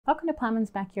Welcome to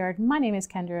Ploughman's Backyard. My name is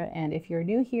Kendra, and if you're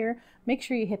new here, make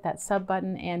sure you hit that sub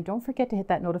button and don't forget to hit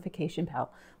that notification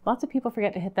bell. Lots of people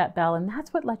forget to hit that bell, and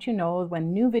that's what lets you know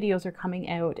when new videos are coming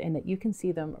out and that you can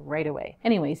see them right away.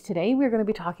 Anyways, today we're going to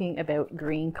be talking about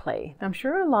green clay. I'm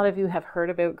sure a lot of you have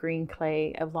heard about green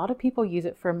clay. A lot of people use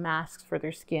it for masks for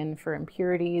their skin, for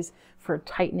impurities, for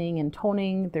tightening and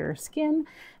toning their skin.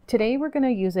 Today we're going to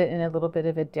use it in a little bit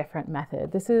of a different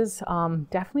method. This is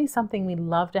definitely something we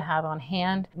love to have on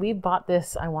hand. We bought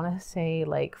this, I want to say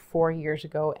like 4 years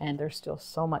ago, and there's still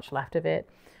so much left of it.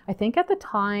 I think at the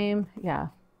time,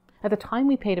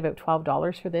 we paid about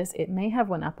 $12 for this. It may have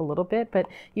went up a little bit, but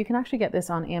you can actually get this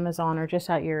on Amazon or just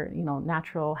at your,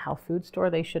 natural health food store.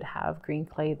 They should have green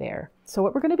clay there. So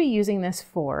what we're going to be using this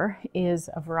for is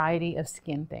a variety of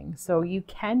skin things. So you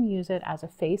can use it as a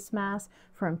face mask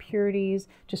for impurities,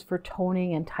 just for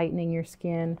toning and tightening your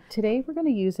skin. Today we're going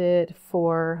to use it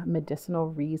for medicinal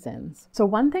reasons. So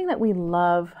one thing that we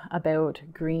love about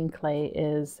green clay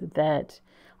is that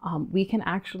we can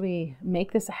actually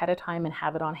make this ahead of time and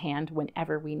have it on hand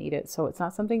whenever we need it. So it's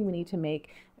not something we need to make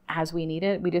as we need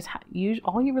it. We just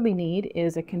all you really need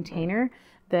is a container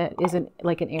that isn't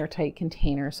like an airtight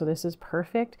container. So this is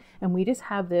perfect. And we just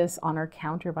have this on our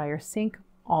counter by our sink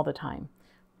all the time,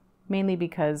 mainly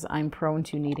because I'm prone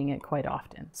to needing it quite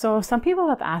often. So some people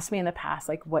have asked me in the past,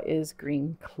 like, what is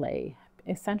green clay?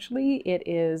 Essentially, it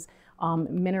is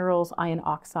minerals, iron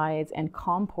oxides, and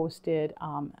composted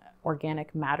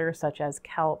organic matter such as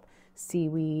kelp,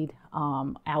 seaweed,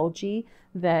 algae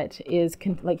that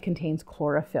contains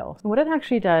chlorophyll. And what it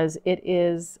actually does, it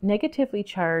is negatively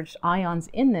charged ions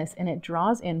in this, and it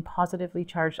draws in positively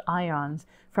charged ions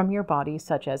from your body,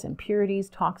 such as impurities,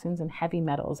 toxins, and heavy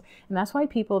metals. And that's why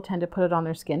people tend to put it on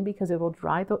their skin, because it will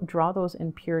draw those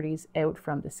impurities out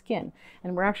from the skin.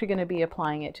 And we're actually going to be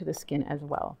applying it to the skin as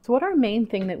well. So what our main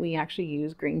thing that we actually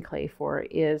use green clay for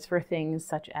is for things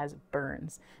such as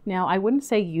burns. Now, I wouldn't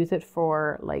say use it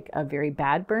for like a very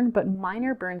bad burn, but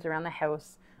minor burns around the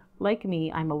house. Like me,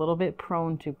 I'm a little bit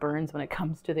prone to burns when it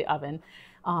comes to the oven.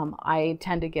 I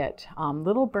tend to get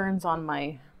little burns on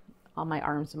my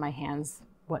arms and my hands,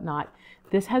 whatnot.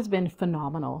 This has been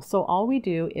phenomenal. So all we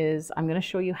do is, I'm going to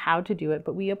show you how to do it,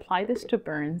 but we apply this to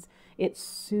burns. It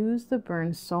soothes the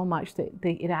burns so much that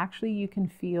it actually, you can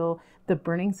feel the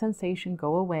burning sensation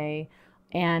go away,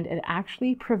 and it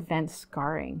actually prevents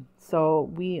scarring. So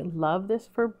we love this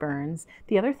for burns.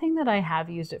 The other thing that I have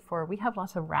used it for, we have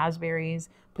lots of raspberries,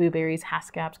 blueberries,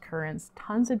 haskaps, currants,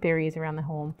 tons of berries around the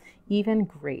home, even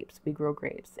grapes. We grow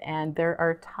grapes, and there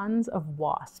are tons of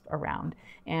wasps around.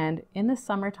 And in the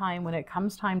summertime, when it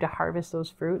comes time to harvest those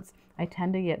fruits, I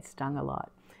tend to get stung a lot.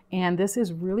 And this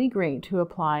is really great to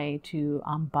apply to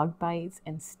bug bites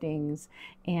and stings.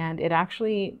 And it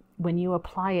actually, when you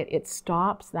apply it, it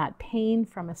stops that pain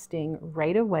from a sting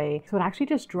right away. So it actually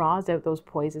just draws out those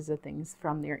poisons of things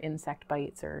from their insect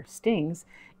bites or stings,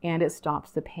 and it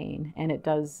stops the pain, and it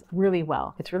does really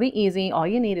well. It's really easy. All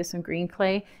you need is some green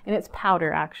clay, and it's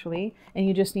powder actually, and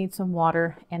you just need some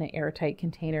water and an airtight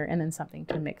container and then something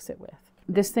to mix it with.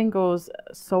 This thing goes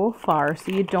so far,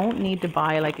 so you don't need to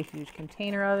buy like a huge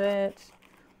container of it.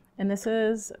 And this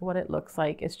is what it looks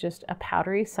like. It's just a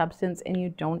powdery substance, and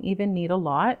you don't even need a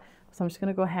lot. So I'm just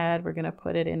going to go ahead. We're going to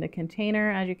put it in the container.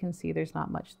 As you can see, there's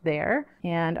not much there.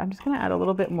 And I'm just going to add a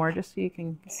little bit more just so you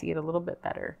can see it a little bit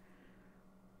better.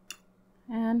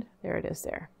 And there it is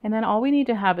there. And then all we need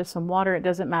to have is some water. It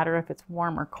doesn't matter if it's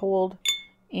warm or cold.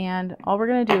 And all we're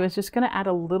going to do is just going to add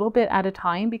a little bit at a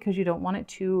time, because you don't want it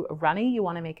too runny. You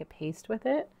want to make a paste with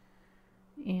it.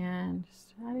 And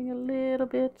just adding a little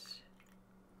bit.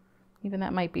 Even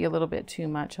that might be a little bit too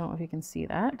much. I don't know if you can see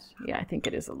that. Yeah, I think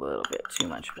it is a little bit too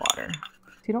much water.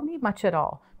 So you don't need much at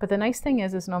all. But the nice thing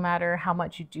is no matter how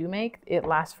much you do make, it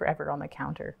lasts forever on the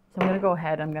counter. So I'm going to go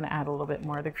ahead. I'm going to add a little bit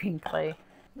more of the green clay.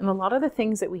 And a lot of the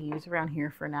things that we use around here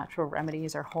for natural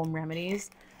remedies are home remedies.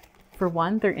 For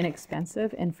one, they're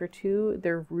inexpensive, and for two,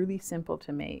 they're really simple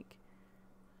to make.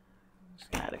 I'm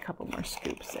just gonna add a couple more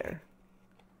scoops there.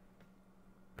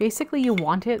 Basically, you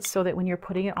want it so that when you're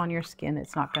putting it on your skin,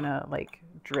 it's not gonna like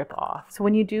drip off. So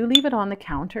when you do leave it on the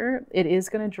counter, it is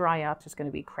gonna dry up. It's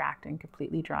gonna be cracked and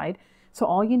completely dried. So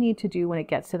all you need to do when it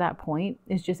gets to that point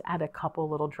is just add a couple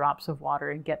little drops of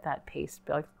water and get that paste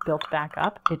built back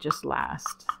up. It just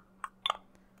lasts.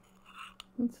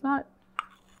 It's not,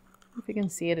 if you can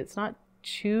see it, it's not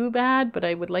too bad, but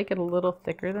I would like it a little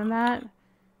thicker than that.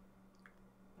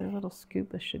 A little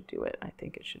scoop, this should do it. I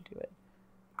think it should do it.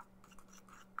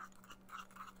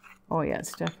 Oh yeah,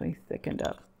 it's definitely thickened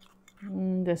up.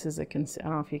 This is I don't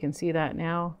know if you can see that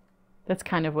now. That's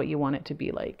kind of what you want it to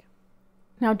be like.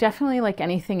 Now, definitely like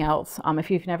anything else,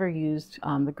 if you've never used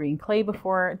the green clay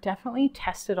before, definitely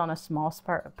test it on a small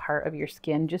part of your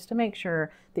skin just to make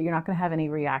sure that you're not going to have any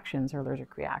reactions or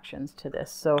allergic reactions to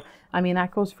this. So, I mean,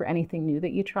 that goes for anything new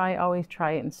that you try. Always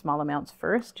try it in small amounts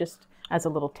first, just as a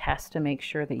little test to make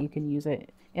sure that you can use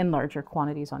it in larger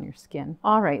quantities on your skin.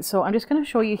 All right, so I'm just going to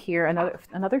show you here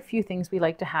another few things we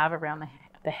like to have around the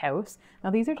house. Now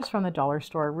these are just from the dollar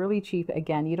store, really cheap.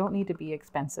 Again, you don't need to be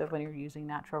expensive when you're using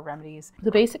natural remedies.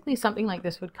 So basically something like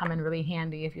this would come in really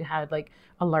handy if you had like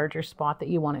a larger spot that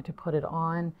you wanted to put it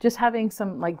on. Just having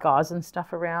some like gauze and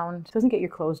stuff around. It doesn't get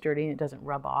your clothes dirty and it doesn't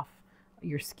rub off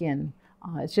your skin.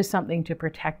 It's just something to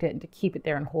protect it and to keep it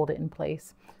there and hold it in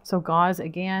place. So gauze,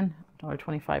 again,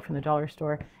 $1.25 from the dollar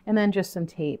store, and then just some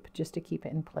tape just to keep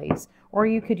it in place. Or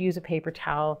you could use a paper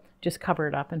towel, just cover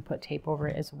it up and put tape over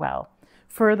it as well.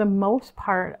 For the most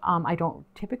part, I don't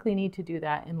typically need to do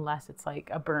that unless it's like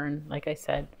a burn, like I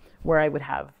said, where I would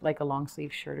have like a long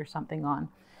sleeve shirt or something on.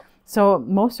 So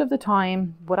most of the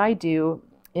time, what I do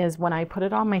is when I put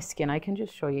it on my skin, I can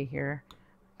just show you here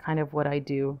kind of what I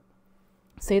do.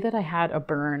 Say that I had a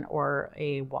burn or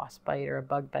a wasp bite or a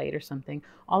bug bite or something.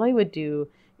 All I would do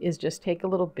is just take a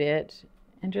little bit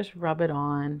and just rub it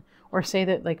on, or say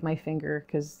that like my finger,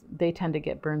 because they tend to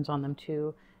get burns on them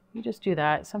too. You just do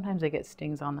that. Sometimes they get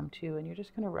stings on them too, and you're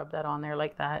just going to rub that on there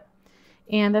like that.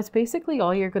 And that's basically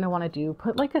all you're going to want to do.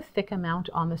 Put like a thick amount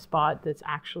on the spot that's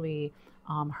actually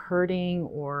hurting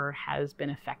or has been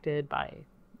affected by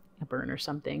a burn or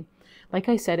something. Like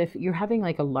I said, if you're having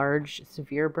like a large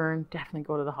severe burn, definitely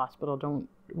go to the hospital. Don't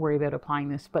worry about applying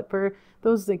this. But for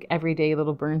those like everyday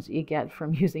little burns that you get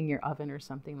from using your oven or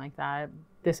something like that,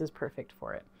 this is perfect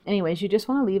for it. Anyways, you just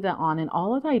want to leave that on, and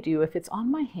all that I do, if it's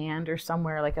on my hand or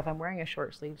somewhere, like if I'm wearing a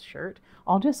short sleeve shirt,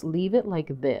 I'll just leave it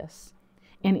like this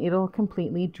and it'll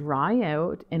completely dry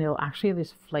out and it'll actually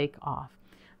just flake off.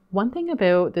 One thing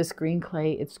about this green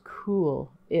clay, it's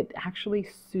cool. It actually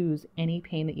soothes any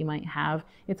pain that you might have.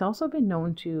 It's also been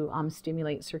known to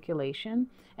stimulate circulation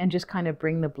and just kind of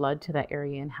bring the blood to that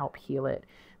area and help heal it.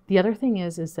 The other thing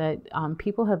is that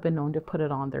people have been known to put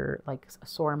it on their like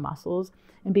sore muscles,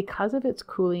 and because of its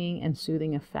cooling and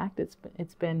soothing effect,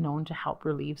 it's been known to help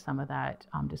relieve some of that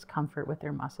discomfort with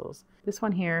their muscles. This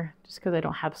one here, just because I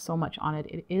don't have so much on it,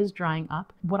 it is drying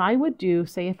up. What I would do,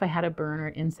 say if I had a burn or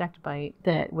insect bite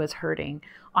that was hurting,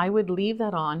 I would leave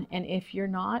that on, and if you're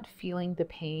not feeling the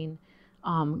pain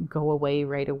go away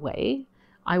right away,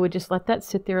 I would just let that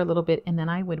sit there a little bit, and then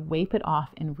I would wipe it off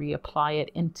and reapply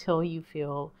it until you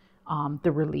feel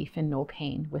the relief and no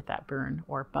pain with that burn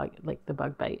or bug, like the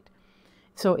bug bite.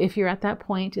 So if you're at that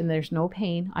point and there's no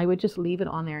pain, I would just leave it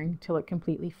on there until it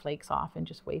completely flakes off and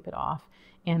just wipe it off.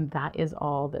 And that is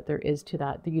all that there is to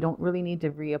that. You don't really need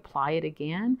to reapply it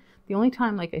again. The only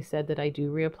time, like I said, that I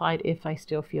do reapply it if I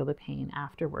still feel the pain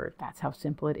afterward. That's how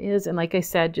simple it is. And like I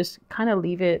said, just kind of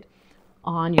leave it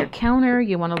on your counter.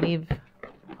 You want to leave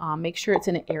make sure it's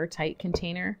in an airtight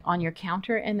container on your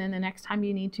counter, and then the next time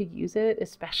you need to use it,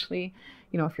 especially,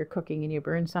 you know, if you're cooking and you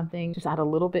burn something, just add a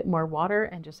little bit more water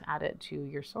and just add it to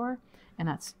your sore, and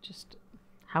that's just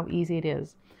how easy it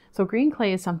is. So green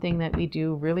clay is something that we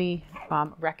do really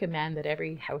recommend that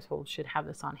every household should have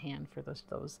this on hand for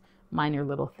those minor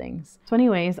little things. So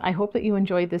anyways, I hope that you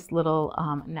enjoyed this little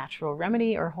natural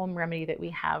remedy or home remedy that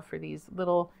we have for these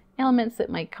little ailments that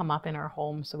might come up in our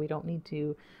home, so we don't need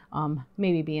to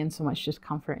maybe be in so much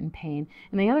discomfort and pain.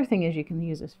 And the other thing is you can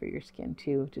use this for your skin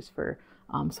too, just for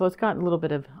so it's got a little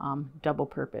bit of double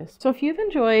purpose. So if you've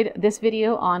enjoyed this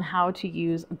video on how to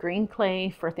use green clay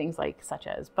for things like such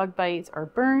as bug bites or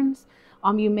burns,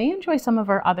 you may enjoy some of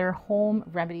our other home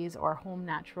remedies or home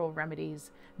natural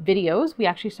remedies videos. We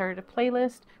actually started a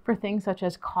playlist for things such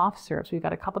as cough syrups. We've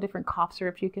got a couple different cough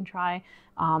syrups you can try.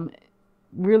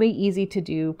 Really easy to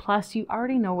do. Plus, you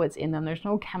already know what's in them. There's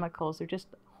no chemicals. They're just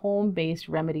home-based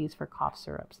remedies for cough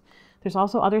syrups. There's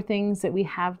also other things that we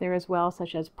have there as well,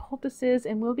 such as poultices,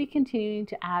 and we'll be continuing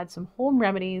to add some home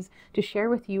remedies to share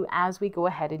with you as we go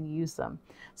ahead and use them.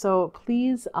 So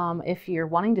please, if you're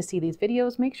wanting to see these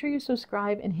videos, make sure you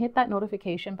subscribe and hit that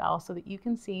notification bell so that you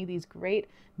can see these great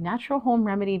natural home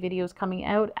remedy videos coming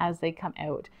out as they come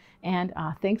out. And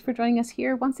thanks for joining us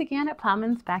here once again at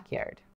Ploughman's Backyard.